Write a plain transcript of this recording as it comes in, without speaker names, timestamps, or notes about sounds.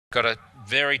Got a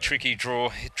very tricky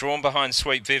draw, drawn behind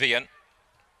Sweet Vivian,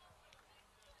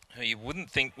 who you wouldn't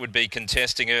think would be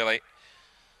contesting early.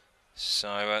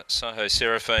 So Soho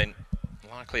Seraphine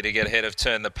likely to get ahead of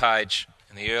Turn the Page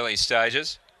in the early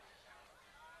stages.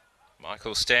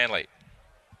 Michael Stanley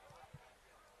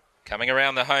coming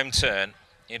around the home turn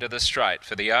into the straight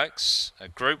for the Oaks. A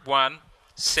Group 1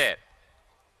 set.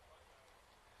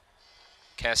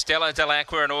 Castella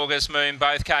Delacqua and August Moon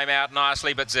both came out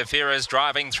nicely, but Zafira's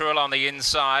driving through along the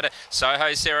inside.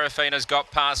 Soho Seraphine has got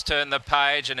past Turn the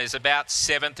Page and is about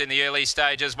 7th in the early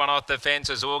stages, one off the fence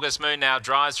as August Moon now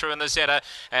drives through in the centre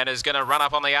and is going to run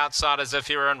up on the outside of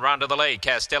Zafira and run to the lead.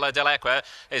 Castella Delacqua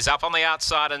is up on the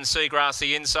outside and Seagrass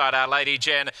the inside. Our Lady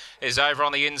Jen is over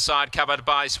on the inside, covered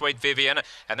by Sweet Vivian,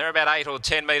 and they're about 8 or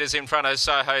 10 metres in front of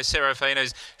Soho Seraphine,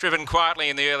 who's driven quietly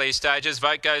in the early stages.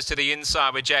 Vote goes to the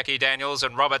inside with Jackie Daniels,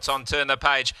 and Roberts on Turn the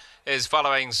Page is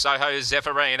following Soho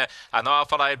Zephyrine, and they're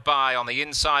followed by on the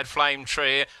inside Flame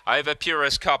Tree, over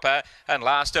Purest Copper, and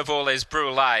last of all is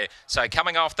Brûlée. So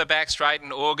coming off the back straight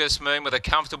and August Moon with a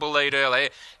comfortable lead early.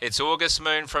 It's August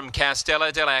Moon from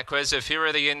Castella Delacqua,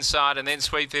 Zafira the inside, and then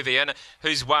Sweet Vivian,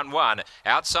 who's 1-1.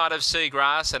 Outside of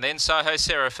Seagrass, and then Soho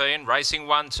Seraphine, racing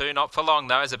 1-2, not for long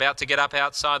though, is about to get up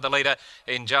outside the leader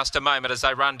in just a moment as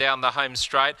they run down the home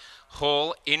straight.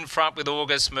 Hall in front with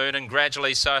August Moon, and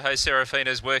gradually Soho Seraphine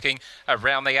is working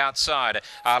around the outside.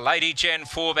 Lady Jen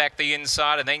 4 back the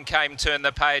inside, and then came Turn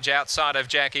the Page outside of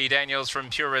Jackie Daniels from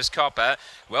Purest Copper.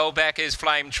 Well back is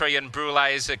Flame Tree, and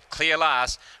Brûlée is a clear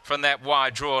last from that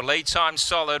wide draw. Lead time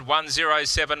solid,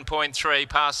 1:07.3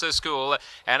 past the school,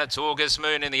 and it's August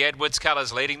Moon in the Edwards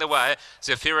colours leading the way.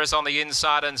 Zafira's on the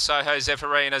inside and Soho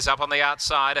Zephyrine is up on the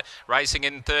outside, racing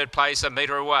in third place a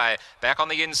metre away. Back on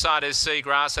the inside is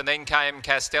Seagrass, and then came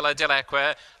Castella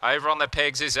Delacqua. Over on the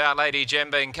pegs is Our Lady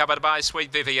Jen being covered by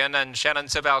Sweet Vivian and Shannon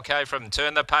Savalco from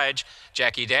Turn the Page.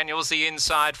 Jackie Daniels the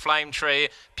inside, Flame Tree,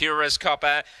 Purest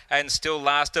Copper, and still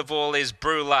last of all is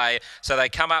Brûlée. So they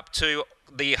come up to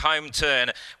the home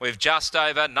turn with just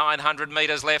over 900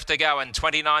 metres left to go, and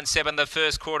 29.7 the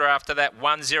first quarter after that,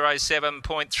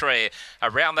 1:07.3.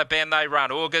 Around the bend they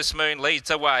run. August Moon leads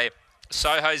the way.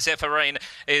 Soho Zephyrine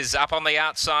is up on the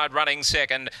outside, running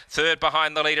second. Third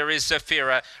behind the leader is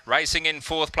Zafira, racing in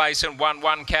fourth place, and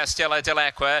 1-1 Castella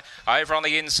Delacqua. Over on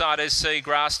the inside is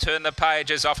Seagrass. Turn the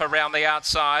Page is off around the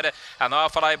outside, and they're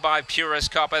followed by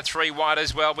Purest Copper, 3 wide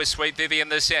as well with Sweet Vivian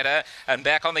the centre. And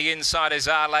back on the inside is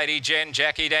Our Lady Jen.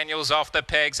 Jackie Daniels off the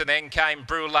pegs, and then came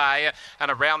Brûlée, and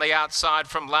around the outside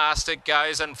from last it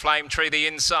goes, and Flame Tree the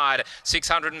inside.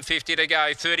 650 to go,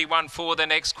 31.4 the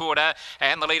next quarter,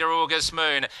 and the leader August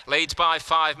Moon leads by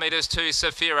 5 metres to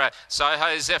Zafira.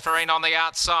 Soho Zephyrine on the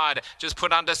outside, just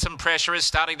put under some pressure, is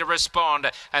starting to respond,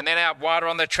 and then out wider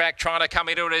on the track trying to come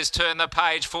into it is Turn the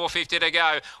Page. 450 to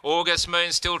go. August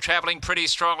Moon still travelling pretty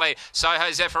strongly.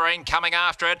 Soho Zephyrine coming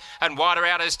after it, and wider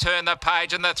out is Turn the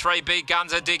Page, and the 3 big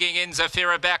guns are digging in.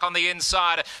 Zafira back on the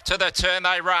inside to the turn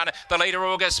they run. The leader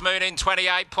August Moon in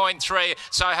 28.3.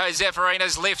 Soho Zephyrine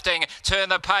is lifting. Turn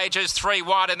the Page is 3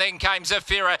 wide, and then came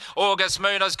Zafira. August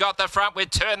Moon has got the front with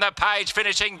Turn the Page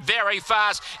finishing very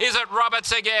fast. Is it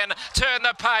Roberts again? Turn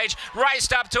the Page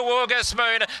raced up to August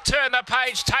Moon. Turn the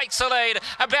Page takes the lead,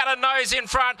 about a nose in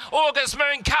front. August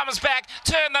Moon comes back.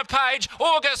 Turn the Page,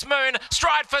 August Moon,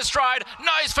 stride for stride,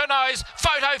 nose for nose,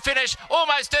 photo finish,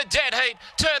 almost a dead heat.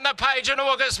 Turn the Page and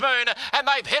August Moon, and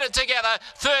they've hit it together.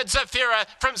 Third Zafira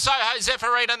from Soho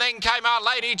Zephyrine, and then came Our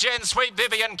Lady Jen, Sweet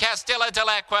Vivian, Castella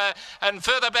Delacqua, and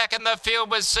further back in the field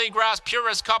was Seagrass.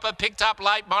 Purest Copper picked up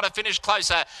late, might have finished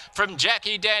closer from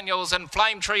Jackie Daniels and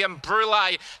Flame Tree and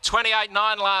Brûlée.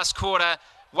 28.9 last quarter,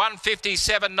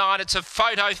 1:57.9. It's a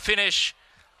photo finish.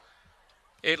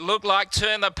 It looked like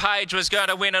Turn the Page was going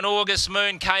to win, and August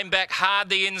Moon came back hard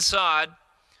the inside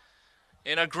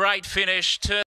in a great finish.